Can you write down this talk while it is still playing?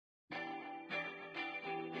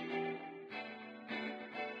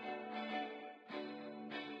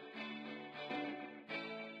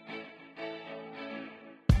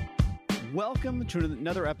Welcome to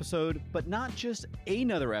another episode, but not just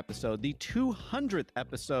another episode, the 200th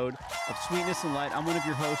episode of Sweetness and Light. I'm one of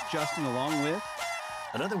your hosts, Justin, along with...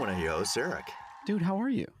 Another one of your hosts, Eric. Dude, how are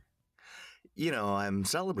you? You know, I'm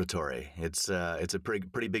celebratory. It's a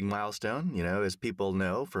pretty big milestone, you know, as people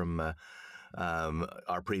know from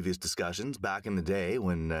our previous discussions back in the day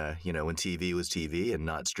when TV was TV and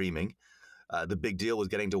not streaming. The big deal was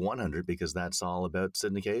getting to 100 because that's all about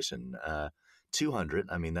syndication. 200,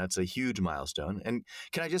 I mean, that's a huge milestone. And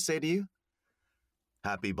can I just say to you,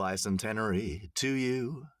 happy bicentenary to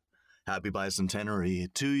you. Happy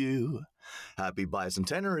bicentenary to you. Happy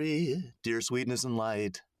bicentenary, dear Sweetness and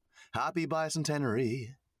Light. Happy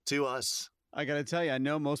bicentenary to us. I got to tell you, I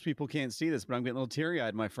know most people can't see this, but I'm getting a little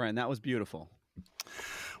teary-eyed, my friend. That was beautiful.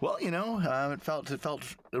 Well, you know, it felt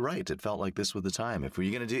right. It felt like this was the time. If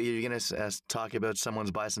you're going to talk about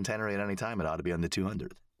someone's bicentenary at any time, it ought to be on the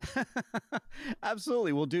 200th.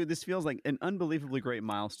 Absolutely. Well, dude, this feels like an unbelievably great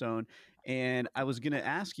milestone. And I was going to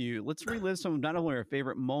ask you, let's relive some of not only our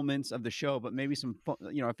favorite moments of the show, but maybe some,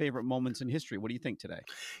 our favorite moments in history. What do you think today?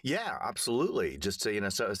 Yeah, absolutely. Just to,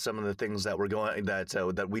 so some of the things that were going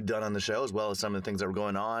that we'd done on the show, as well as some of the things that were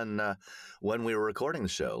going on when we were recording the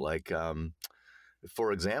show, like.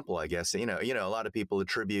 For example, I guess, a lot of people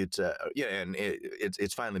attribute, and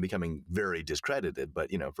it's finally becoming very discredited. But,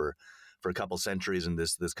 for a couple centuries in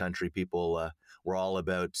this country, people were all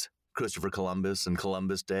about Christopher Columbus and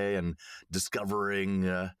Columbus Day and discovering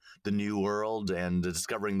the new world and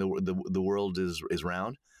discovering the world is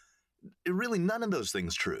round. Really, none of those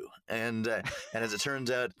things true. And as it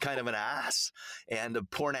turns out, kind of an ass and a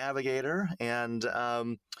poor navigator and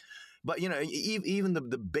but, even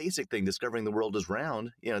the basic thing, discovering the world is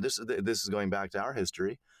round, this is going back to our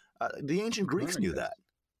history. The ancient Greeks knew that.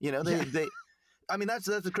 I mean, that's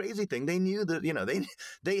the crazy thing. They knew that,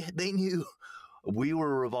 they knew we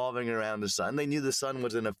were revolving around the sun. They knew the sun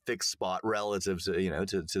was in a fixed spot relative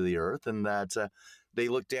to, to the earth, and that they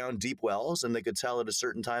looked down deep wells and they could tell at a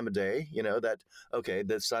certain time of day, that, okay,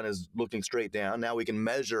 the sun is looking straight down. Now we can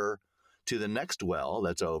measure to the next well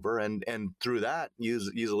that's over, and through that use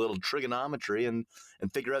a little trigonometry and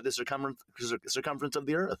figure out the circumference of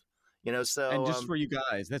the Earth. So and just for you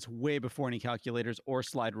guys, that's way before any calculators or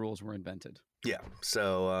slide rules were invented. Yeah.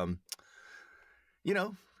 So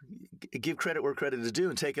give credit where credit is due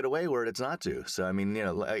and take it away where it's not due. So I mean,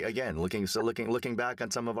 again, looking back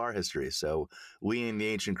on some of our history. So we and the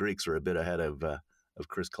ancient Greeks were a bit ahead of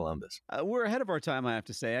Chris Columbus. We're ahead of our time, I have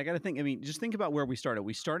to say. I got to think. I mean, just think about where we started.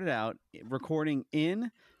 We started out recording in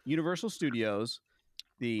Universal Studios,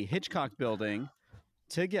 the Hitchcock Building,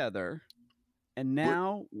 together, and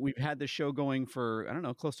now we've had the show going for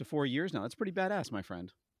close to 4 years now. That's pretty badass, my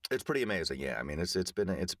friend. It's pretty amazing. Yeah, I mean, it's been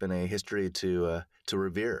a history to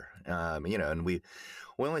revere. And we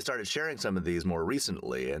only started sharing some of these more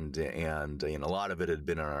recently, and a lot of it had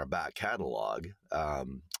been in our back catalog,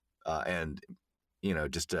 and.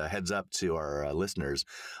 Just a heads up to our listeners,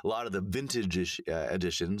 a lot of the vintage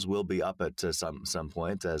editions will be up at some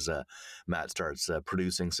point as Matt starts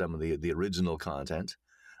producing some of the original content.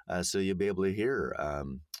 So you'll be able to hear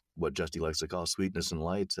what Justy likes to call Sweetness and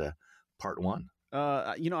Light, Part 1.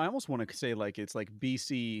 I almost want to say it's like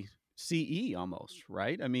BCCE almost,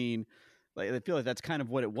 right? I mean, I feel like that's kind of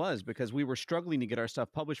what it was because we were struggling to get our stuff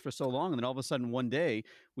published for so long. And then all of a sudden one day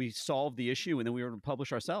we solved the issue and then we were able to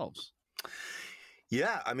publish ourselves.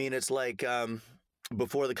 Yeah, I mean, it's like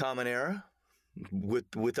before the Common Era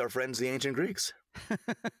with our friends, the ancient Greeks.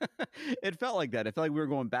 It felt like that. It felt like we were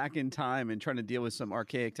going back in time and trying to deal with some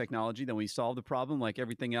archaic technology. Then we solved the problem like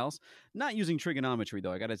everything else. Not using trigonometry,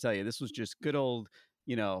 though. I got to tell you, this was just good old,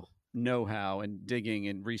 know-how and digging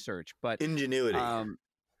and research. But ingenuity.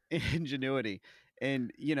 Ingenuity.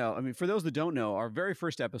 And, for those that don't know, our very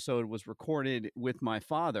first episode was recorded with my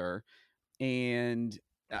father. And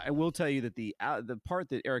I will tell you that the part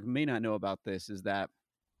that Eric may not know about this is that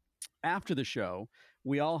after the show,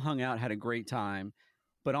 we all hung out, had a great time.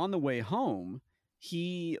 But on the way home,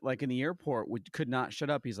 he, like in the airport, could not shut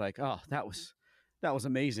up. He's like, "Oh, that was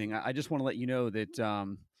amazing. I just want to let you know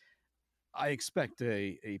that I expect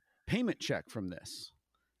a payment check from this."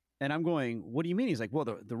 And I'm going, "What do you mean?" He's like, "Well,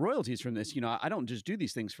 the royalties from this. I don't just do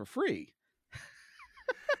these things for free."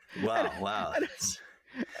 Wow.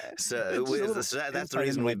 So that's the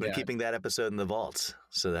reason we've been keeping that episode in the vaults,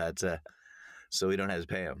 so that so we don't have to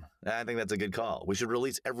pay him. I think that's a good call. We should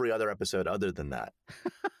release every other episode other than that.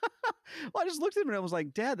 Well, I just looked at him and I was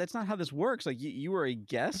like, Dad, that's not how this works. Like, you were a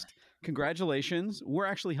guest. Congratulations. We're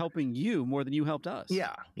actually helping you more than you helped us.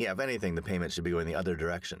 Yeah. If anything, the payment should be going the other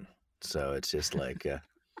direction. So it's just like,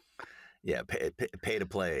 pay to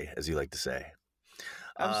play, as you like to say.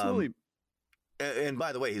 Absolutely. And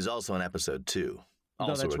by the way, he's also in episode 2. No,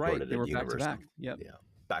 Also that's right. recorded They at were back to Universal. back. Yep. Yeah,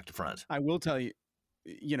 back to front. I will tell you,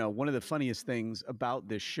 one of the funniest things about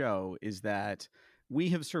this show is that we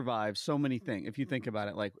have survived so many things. If you think about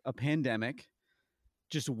it, like a pandemic,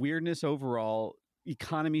 just weirdness overall,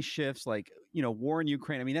 economy shifts, like, war in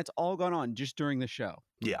Ukraine. I mean, that's all gone on just during the show.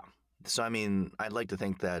 Yeah. So, I mean, I'd like to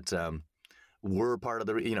think that we're part of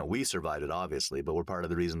the, we survived it, obviously, but we're part of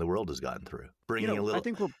the reason the world has gotten through. Bringing a little, I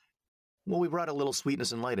think we brought a little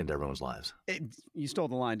sweetness and light into everyone's lives. You stole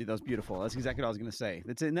the line, dude. That was beautiful. That's exactly what I was going to say.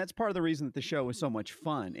 That's part of the reason that the show was so much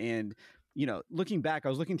fun. And, looking back, I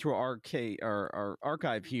was looking through our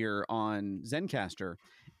archive here on Zencastr,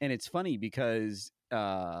 and it's funny because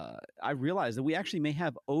I realized that we actually may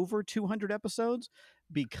have over 200 episodes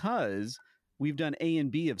because we've done A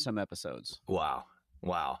and B of some episodes. Wow.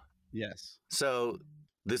 Yes. So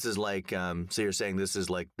this is like, so you're saying this is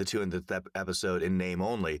like the 200th episode in name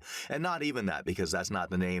only, and not even that, because that's not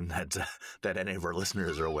the name that any of our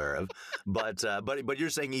listeners are aware of. But you're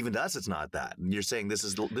saying even to us, it's not that. You're saying this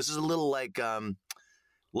is a little like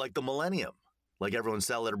the millennium, like everyone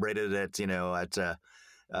celebrated it,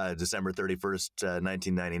 at December 31st,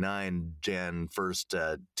 1999, Jan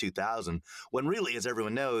 1st, 2000, when really, as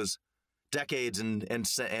everyone knows, decades and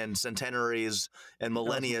centenaries and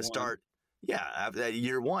millennia start. Yeah, after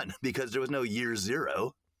year 1, because there was no year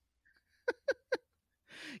 0.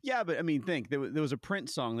 Yeah, but I mean, there was a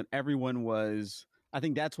Prince song that everyone was. I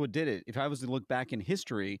think that's what did it. If I was to look back in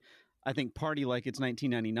history, I think "Party Like It's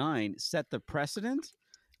 1999" set the precedent,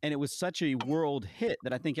 and it was such a world hit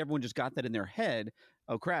that I think everyone just got that in their head.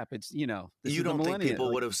 Oh crap! It's this you don't think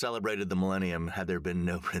people would have celebrated the millennium had there been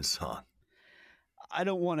no Prince song? I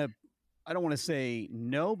don't want to say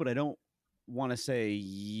no, but I don't want to say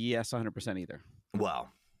yes 100% either. Wow.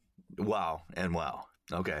 And wow.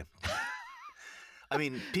 Okay. I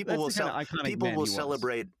mean, people will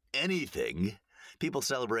celebrate anything. People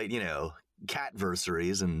celebrate,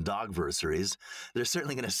 cat-versaries and dog-versaries. They're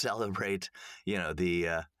certainly going to celebrate,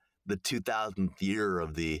 the 2000th year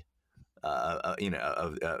of the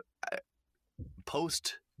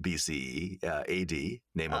post BCE AD,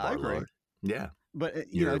 name of our Lord. Yeah. But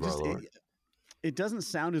it doesn't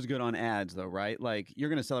sound as good on ads, though, right? Like, you're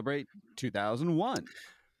going to celebrate 2001.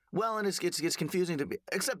 Well, and it's confusing to be,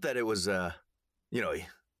 except that it was, a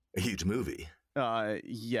huge movie.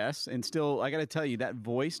 Yes, and still, I got to tell you, that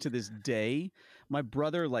voice to this day, my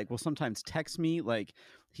brother, will sometimes text me,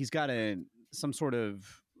 he's got some sort of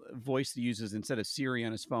voice that uses instead of Siri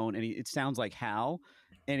on his phone, and it sounds like Hal,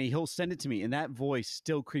 and he'll send it to me, and that voice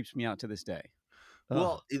still creeps me out to this day.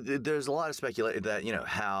 Well, there's a lot of speculation that,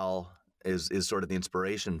 Hal is sort of the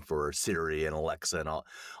inspiration for Siri and Alexa and all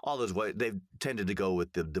those voices. They've tended to go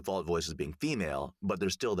with the default voices being female, but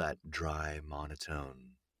there's still that dry,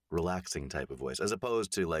 monotone, relaxing type of voice, as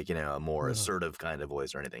opposed to a more assertive kind of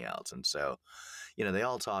voice or anything else. And so, they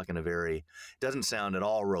all talk in it doesn't sound at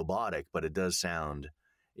all robotic, but it does sound,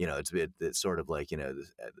 it's sort of like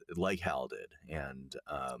Hal did. And,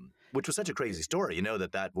 which was such a crazy story,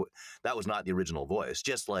 that was not the original voice,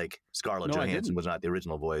 just like Scarlett Johansson was not the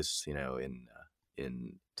original voice, in.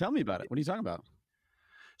 Tell me about it. What are you talking about?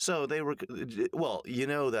 So they were,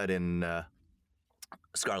 that in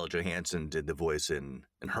Scarlett Johansson did the voice in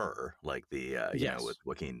Her, like yes. With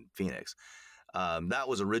Joaquin Phoenix. That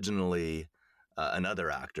was originally another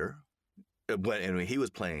actor, and he was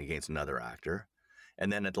playing against another actor, and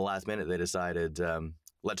then at the last minute they decided.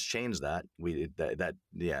 Let's change that.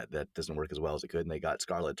 That doesn't work as well as it could, and they got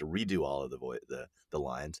Scarlett to redo all of the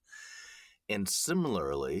lines. And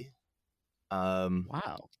similarly,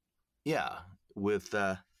 wow, yeah, with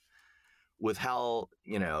Hal,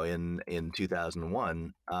 in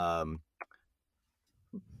 2001,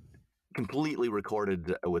 completely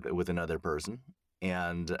recorded with another person,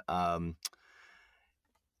 and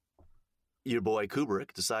your boy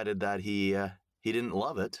Kubrick decided that he didn't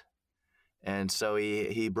love it. And so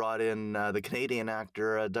he brought in the Canadian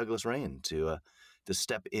actor Douglas Rain to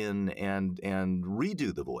step in and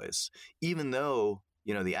redo the voice, even though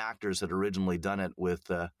the actors had originally done it with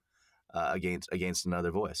against another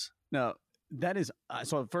voice. Now that is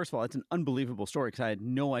so. First of all, it's an unbelievable story because I had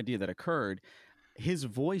no idea that occurred. His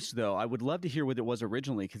voice, though, I would love to hear what it was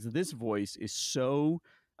originally, because this voice is so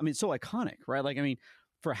iconic, right?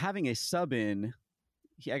 For having a sub in,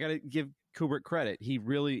 I got to give Kubrick credit. He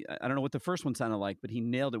really, I don't know what the first one sounded like, but he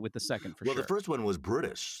nailed it with the second for sure. Well, the first one was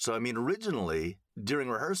British. So, originally, during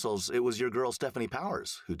rehearsals, it was your girl Stephanie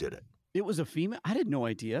Powers who did it. It was a female? I had no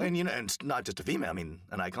idea. And and it's not just a female. I mean,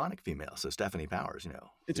 an iconic female. So Stephanie Powers.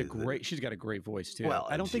 She's got a great voice too. Well,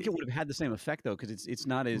 I don't think it would have had the same effect though, because it's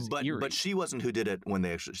not as eerie. But she wasn't who did it when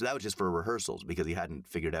they actually. So that was just for rehearsals because he hadn't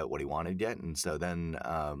figured out what he wanted yet, and so then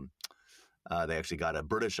they actually got a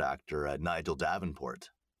British actor, Nigel Davenport.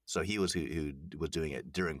 So he was who was doing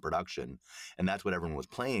it during production, and that's what everyone was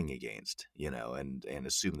playing against, and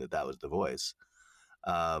assumed that was the voice.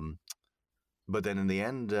 But then in the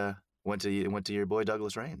end, went to your boy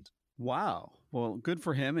Douglas Rains. Wow. Well, good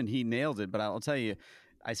for him, and he nailed it. But I'll tell you,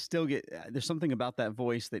 I still get there's something about that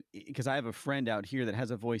voice that, because I have a friend out here that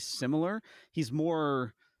has a voice similar. He's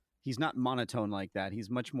not monotone like that. He's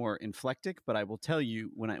much more inflectic. But I will tell you,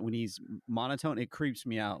 when he's monotone, it creeps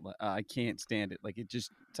me out. I can't stand it. Like, it just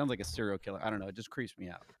sounds like a serial killer. I don't know. It just creeps me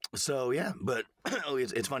out. So yeah, but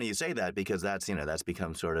it's funny you say that, because that's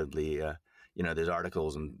become sort of the there's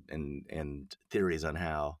articles and theories on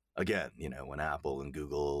how, again, when Apple and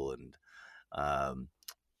Google and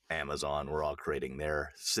Amazon were all creating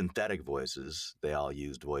their synthetic voices, they all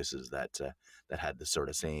used voices that had the sort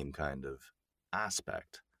of same kind of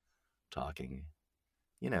aspect, talking,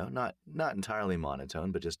 not entirely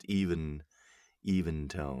monotone, but just even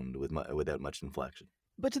toned without much inflection.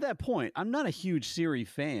 But to that point, I'm not a huge Siri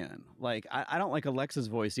fan. Like, I don't like Alexa's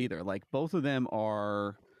voice either. Like, both of them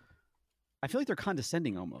are, I feel like they're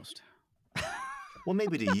condescending almost. Well,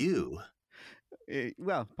 maybe to you.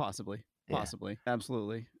 Well, possibly.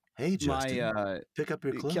 Absolutely. Hey, Justin, pick up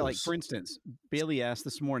your clothes. Like, for instance, Bailey asked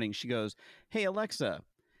this morning, she goes, "Hey, Alexa,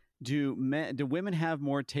 do women have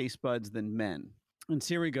more taste buds than men?" And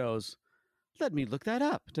Siri goes, "Let me look that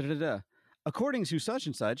up. Da-da-da-da. According to such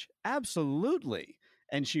and such, absolutely."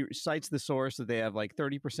 And she cites the source that they have like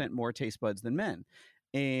 30% more taste buds than men.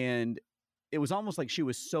 And it was almost like she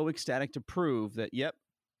was so ecstatic to prove that, yep,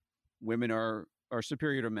 women are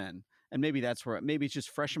superior to men. And maybe it's just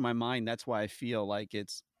fresh in my mind. That's why I feel like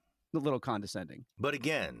it's a little condescending. But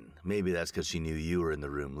again, maybe that's because she knew you were in the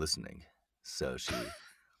room listening. So she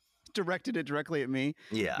directed it directly at me.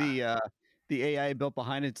 Yeah. The AI built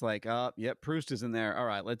behind it's like, yep, Proust is in there. All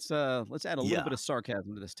right, let's add a little bit of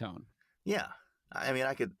sarcasm to this tone. Yeah. I mean,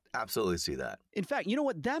 I could absolutely see that. In fact, you know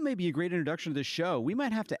what? That may be a great introduction to the show. We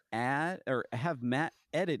might have to add or have Matt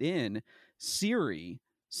edit in Siri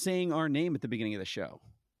saying our name at the beginning of the show.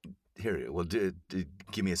 Here, well, give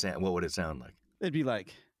me a sound. What would it sound like? It'd be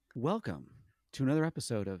like, "Welcome to another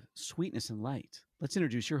episode of Sweetness and Light. Let's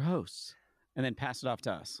introduce your hosts," and then pass it off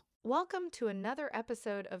to us. Welcome to another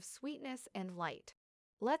episode of Sweetness and Light.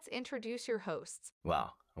 Let's introduce your hosts.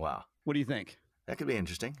 Wow. What do you think? That could be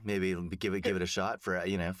interesting. Maybe give it a shot for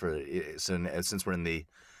since we're in the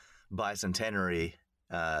bicentenary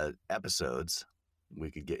episodes, we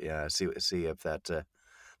could get see if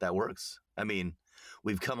that works. I mean,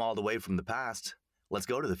 we've come all the way from the past. Let's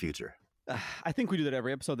go to the future. I think we do that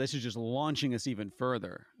every episode. This is just launching us even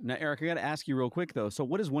further. Now, Eric, I got to ask you real quick though. So,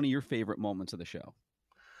 what is one of your favorite moments of the show?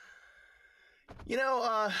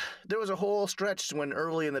 There was a whole stretch when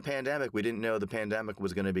early in the pandemic, we didn't know the pandemic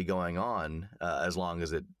was going to be going on as long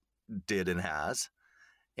as it did and has.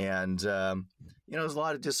 And, there's a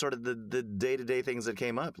lot of just sort of the day-to-day things that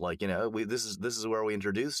came up. Like, this is where we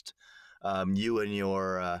introduced you and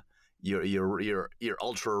your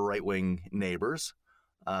ultra right-wing neighbors.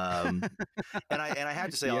 And I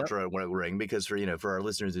had to say ultra right-wing because for our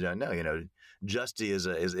listeners who don't know, Justy is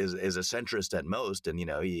a centrist at most, and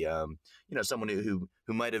he someone who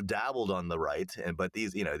might have dabbled on the right, but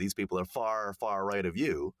these people are far right of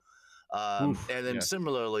you, and then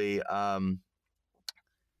similarly,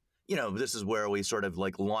 this is where we sort of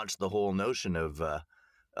like launched the whole notion of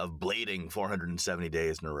blading 470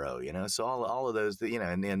 days in a row, so all of those,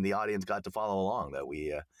 and the audience got to follow along that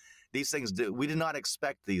we. These things, we did not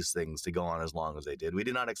expect these things to go on as long as they did. We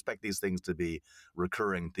did not expect these things to be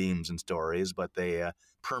recurring themes and stories, but they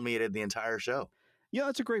permeated the entire show. Yeah,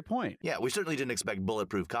 that's a great point. Yeah, we certainly didn't expect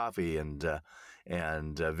bulletproof coffee and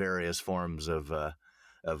various forms of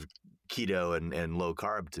keto and low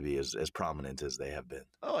carb to be as prominent as they have been.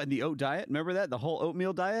 Oh, and the oat diet. Remember that? The whole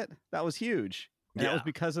oatmeal diet? That was huge. And that was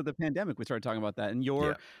because of the pandemic. We started talking about that. And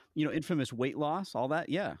your, infamous weight loss, all that.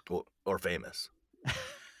 Yeah. Or famous.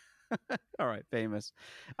 All right, famous.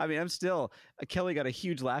 I mean, I'm still, Kelly got a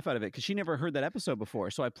huge laugh out of it because she never heard that episode before.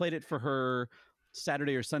 So I played it for her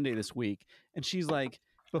Saturday or Sunday this week. And she's like,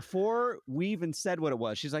 before we even said what it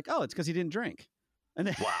was, she's like, "Oh, it's because he didn't drink." And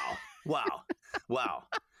then Wow.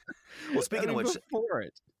 Well, speaking of which, before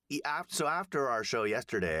it. so after our show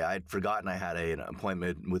yesterday, I'd forgotten I had an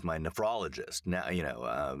appointment with my nephrologist. Now,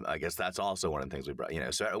 I guess that's also one of the things we brought.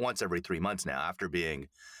 So once every 3 months now, after being,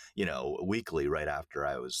 weekly right after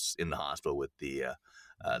I was in the hospital with the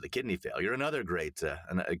kidney failure. Another great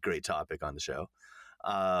topic on the show.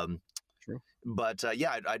 True. But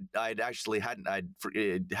I'd actually hadn't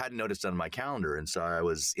noticed it on my calendar, and so I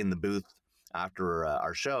was in the booth after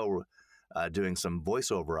our show doing some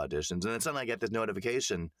voiceover auditions, and then suddenly I get this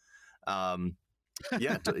notification. My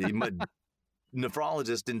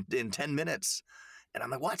nephrologist in 10 minutes, and I'm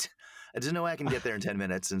like, what? There's no way I can get there in 10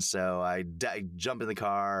 minutes, and so I jump in the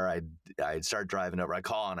car. I start driving over. I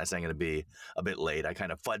call, and I said I'm going to be a bit late. I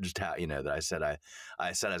kind of fudged how that I said I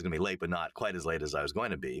was going to be late, but not quite as late as I was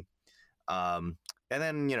going to be. And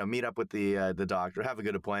then meet up with the doctor, have a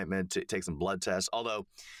good appointment, take some blood tests. Although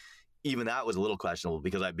even that was a little questionable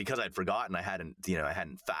because I'd forgotten I hadn't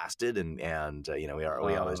fasted and we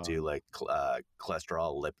always do like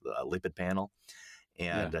cholesterol lipid panel.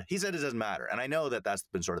 And he said it doesn't matter. And I know that's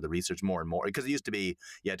been sort of the research more and more, because it used to be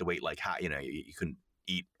you had to wait like you couldn't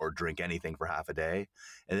eat or drink anything for half a day.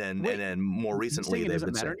 And then more recently they've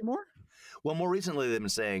been saying, anymore? Well, more recently they've been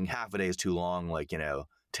saying half a day is too long, like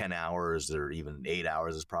 10 hours or even 8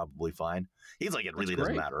 hours is probably fine. He's like, it really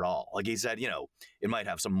doesn't matter at all. Like he said, it might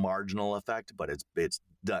have some marginal effect, but it's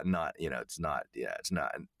not, it's not.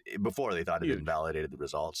 Before they thought it invalidated the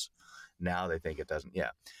results. Now they think it doesn't.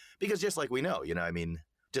 Yeah. Because just like we know,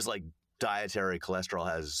 just like dietary cholesterol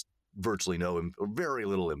has virtually very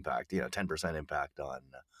little impact, 10% impact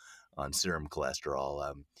on serum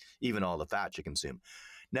cholesterol, even all the fat you consume.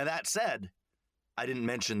 Now, that said, I didn't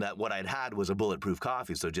mention that what I'd had was a bulletproof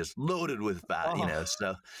coffee, so just loaded with fat,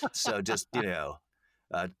 so just,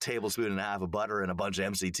 a tablespoon and a half of butter and a bunch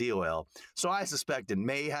of MCT oil. So I suspect it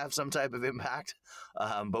may have some type of impact,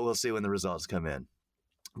 but we'll see when the results come in.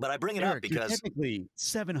 But I bring it up because you're technically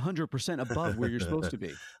 700% above where you're supposed to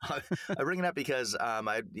be. I bring it up because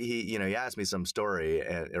he asked me some story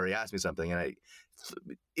or he asked me something, and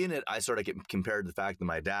I sort of compared the fact that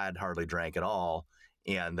my dad hardly drank at all,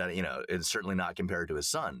 and that it's certainly not compared to his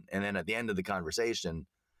son. And then at the end of the conversation,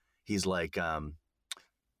 he's like,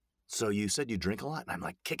 "So you said you drink a lot?" And I'm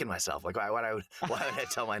like kicking myself, like why would I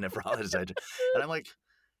tell my nephrologist? And I'm like,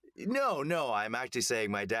 No, I'm actually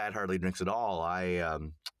saying my dad hardly drinks at all. I,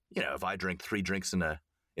 if I drink 3 drinks in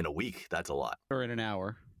a week, that's a lot. Or in an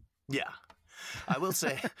hour. Yeah. I will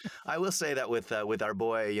say that with our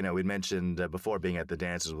boy, we'd mentioned before being at the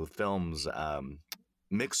Dances with Films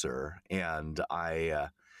mixer, and I was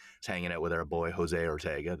hanging out with our boy Jose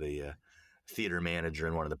Ortega, the theater manager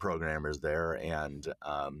and one of the programmers there, and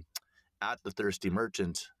at the Thirsty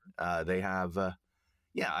Merchant, they have.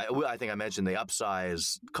 I think I mentioned they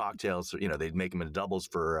upsize cocktails. They'd make them into doubles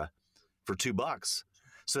for $2.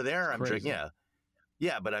 So there, I'm drinking.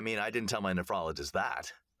 Yeah, but I mean, I didn't tell my nephrologist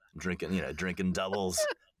that I'm drinking doubles,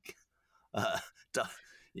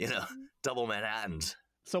 double Manhattans.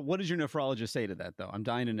 So what does your nephrologist say to that, though? I'm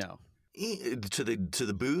dying to know. To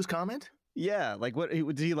the booze comment? Yeah, like what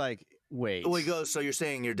did he like? Wait. Well, he goes, "So you're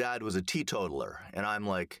saying your dad was a teetotaler?" And I'm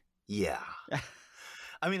like, "Yeah."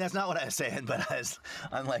 I mean, that's not what I was saying, but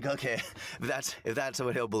I'm like, okay, if that's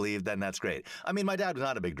what he'll believe, then that's great. I mean, my dad was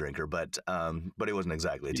not a big drinker, but he wasn't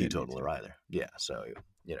exactly a teetotaler either. Yeah, so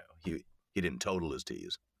he didn't total his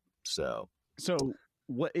teas. So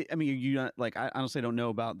what? I mean, you not like? I honestly don't know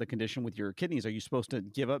about the condition with your kidneys. Are you supposed to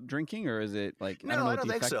give up drinking, or is it like? No, I don't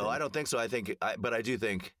think so. I don't think so. I do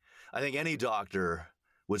think any doctor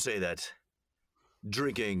would say that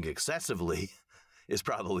drinking excessively is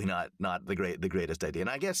probably not the greatest idea. And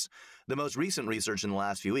I guess the most recent research in the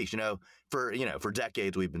last few weeks, for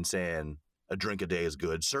decades we've been saying a drink a day is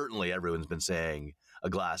good. Certainly everyone's been saying a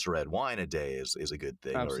glass of red wine a day is a good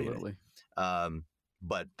thing. Absolutely.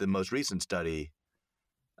 But the most recent study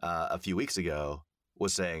a few weeks ago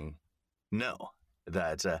was saying no,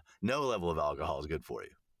 that no level of alcohol is good for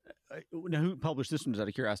you. Now, who published this one, out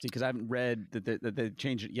of curiosity? Because I haven't read that they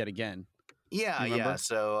changed it yet again. Yeah.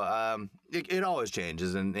 So it always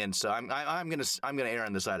changes, and so I'm gonna err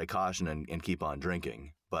on the side of caution and keep on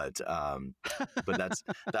drinking. But that's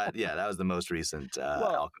that. Yeah, that was the most recent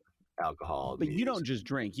alcohol. But you don't just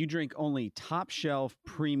drink; you drink only top shelf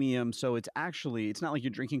premium. So it's not like you're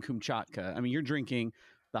drinking Kamchatka. I mean, you're drinking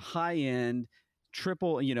the high end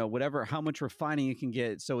triple, whatever, how much refining you can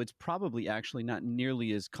get. So it's probably actually not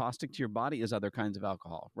nearly as caustic to your body as other kinds of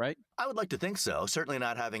alcohol, right? I would like to think so. Certainly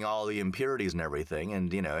not having all the impurities and everything.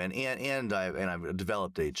 And, I've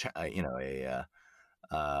developed I'd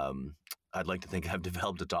like to think I've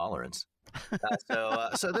developed a tolerance.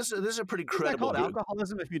 So this is a pretty Is that credible called group.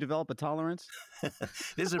 alcoholism if you develop a tolerance?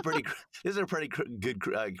 This is a pretty good,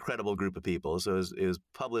 credible group of people. So it was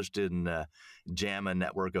published in JAMA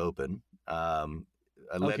Network Open, led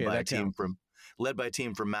Okay, by a that team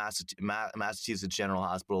counts. from Massachusetts General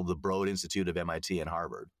Hospital, the Broad Institute of MIT, and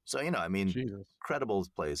Harvard. So I mean, Jesus. credible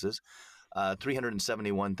places.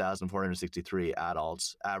 371,463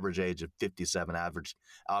 adults, average age of 57, average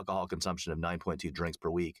alcohol consumption of 9.2 drinks per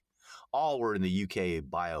week. All were in the UK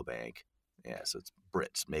Biobank. Yeah, so it's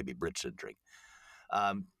Brits. Maybe Brits should drink.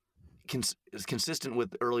 Consistent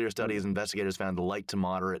with earlier studies, investigators found the light to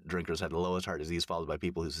moderate drinkers had the lowest heart disease, followed by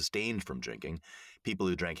people who sustained from drinking. People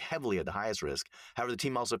who drank heavily had the highest risk. However, the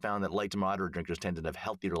team also found that light to moderate drinkers tended to have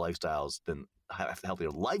healthier lifestyles than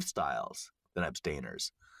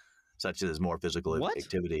abstainers, such as more physical What?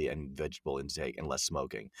 activity and vegetable intake and less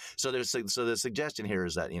smoking. So the suggestion here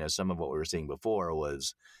is that some of what we were seeing before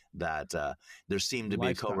was that there seemed to be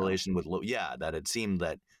Lifestyle. a correlation with that it seemed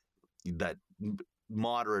that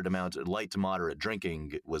moderate amounts of light to moderate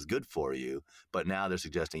drinking was good for you, but now they're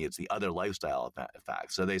suggesting it's the other lifestyle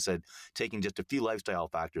facts. So they said taking just a few lifestyle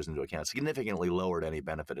factors into account significantly lowered any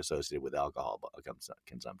benefit associated with alcohol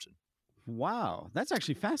consumption. Wow, that's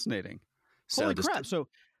actually fascinating. So Holy crap! So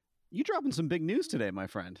you dropping some big news today, my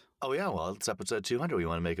friend. Oh, yeah. Well, it's episode 200. We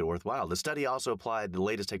want to make it worthwhile. The study also applied the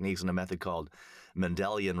latest techniques in a method called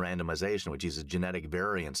Mendelian randomization, which uses genetic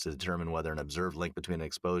variants to determine whether an observed link between an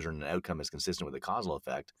exposure and an outcome is consistent with a causal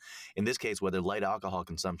effect. In this case, whether light alcohol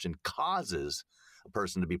consumption causes a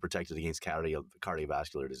person to be protected against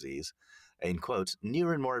cardiovascular disease. In quotes,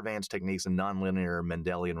 newer and more advanced techniques in nonlinear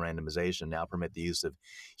Mendelian randomization now permit the use of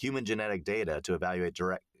human genetic data to evaluate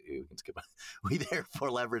we can skip. We therefore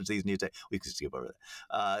leverage these new we can skip over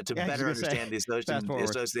that to better understand the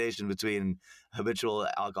association between habitual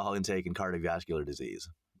alcohol intake and cardiovascular disease.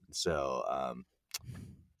 So,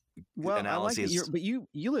 well, analyses. I like that but you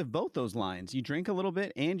live both those lines. You drink a little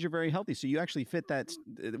bit, and you're very healthy. So you actually fit that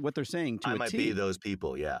what they're saying to a T. I might be those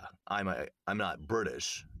people. Yeah, I'm not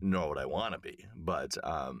British, nor would I want to be, but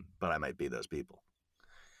I might be those people.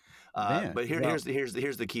 But here's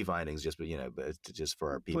the key findings, just for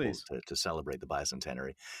our people to celebrate the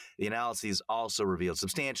bicentenary. The analyses also revealed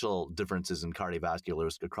substantial differences in cardiovascular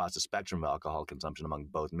risk across the spectrum of alcohol consumption among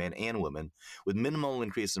both men and women, with minimal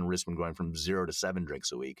increase in risk when going from 0 to 7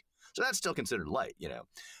 drinks a week. So that's still considered light,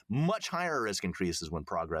 Much higher risk increases when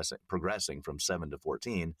progressing from 7 to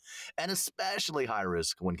 14, and especially high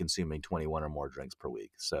risk when consuming 21 or more drinks per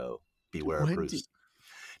week. So beware of Bruce.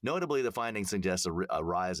 Notably, the findings suggest a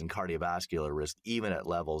rise in cardiovascular risk even at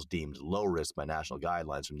levels deemed low risk by national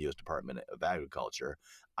guidelines from the U.S. Department of Agriculture,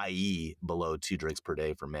 i.e. below 2 drinks per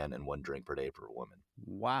day for men and 1 drink per day for women.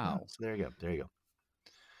 Wow. So there you go.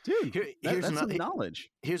 Dude, here's some knowledge.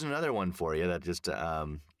 Here's another one for you that just,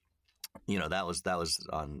 that was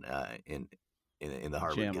on in the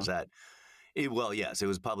Harvard JAMA. Gazette. Yes, it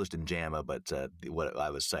was published in JAMA, but what I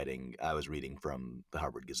was reading from the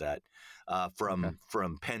Harvard Gazette, from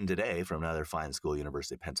Penn Today, from another fine school,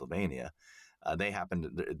 University of Pennsylvania. They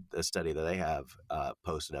a study that they have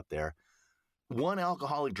posted up there. 1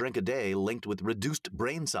 alcoholic drink a day linked with reduced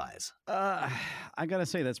brain size. I gotta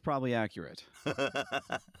say that's probably accurate.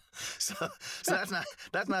 so that's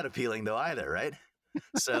not appealing though either, right?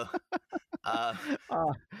 So,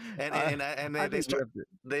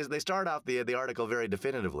 they start off the article very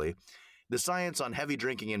definitively. The science on heavy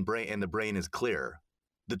drinking and the brain is clear.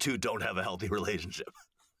 The two don't have a healthy relationship.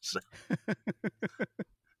 So.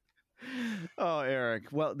 Oh, Eric.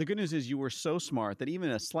 Well, the good news is you were so smart that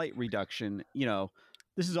even a slight reduction,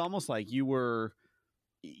 this is almost like you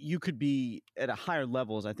could be at a higher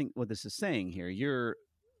levels. I think what this is saying here, you're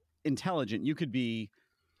intelligent. You could be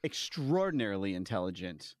extraordinarily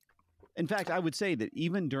intelligent. In fact, I would say that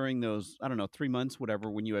even during those, 3 months, whatever,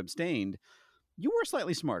 when you abstained, you were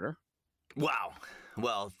slightly smarter. Wow.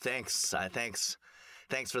 Well, thanks.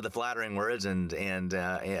 Thanks for the flattering words, and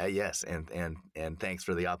yes, and thanks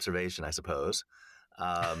for the observation, I suppose.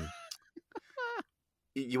 What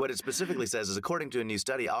it specifically says is, according to a new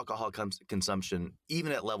study, alcohol consumption,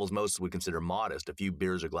 even at levels most would consider modest, a few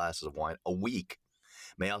beers or glasses of wine a week,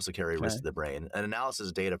 may also carry risk to the brain. An analysis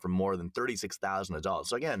of data from more than 36,000 adults.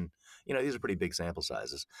 So again, these are pretty big sample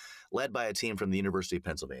sizes, led by a team from the University of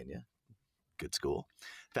Pennsylvania, good school,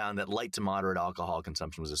 found that light to moderate alcohol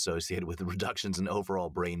consumption was associated with reductions in overall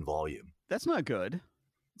brain volume. That's not good.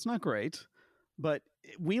 It's not great. But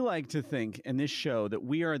we like to think in this show that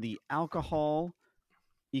we are the alcohol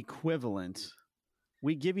equivalent.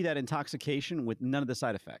 We give you that intoxication with none of the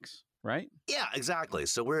side effects. right? Yeah, exactly.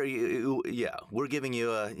 So we're giving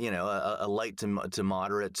you a light to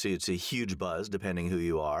moderate to huge buzz, depending who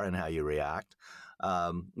you are and how you react,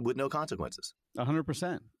 with no consequences.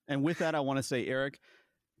 100%. And with that, I want to say, Eric,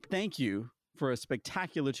 thank you for a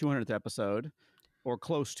spectacular 200th episode, or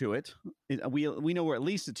close to it. We know we're at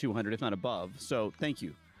least at 200, if not above. So thank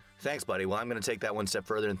you. Thanks, buddy. Well, I'm going to take that one step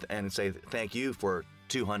further and say thank you for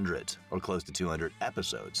 200 or close to 200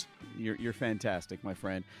 episodes. You're fantastic, my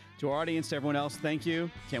friend. To our audience, to everyone else, thank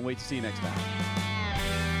you. Can't wait to see you next time.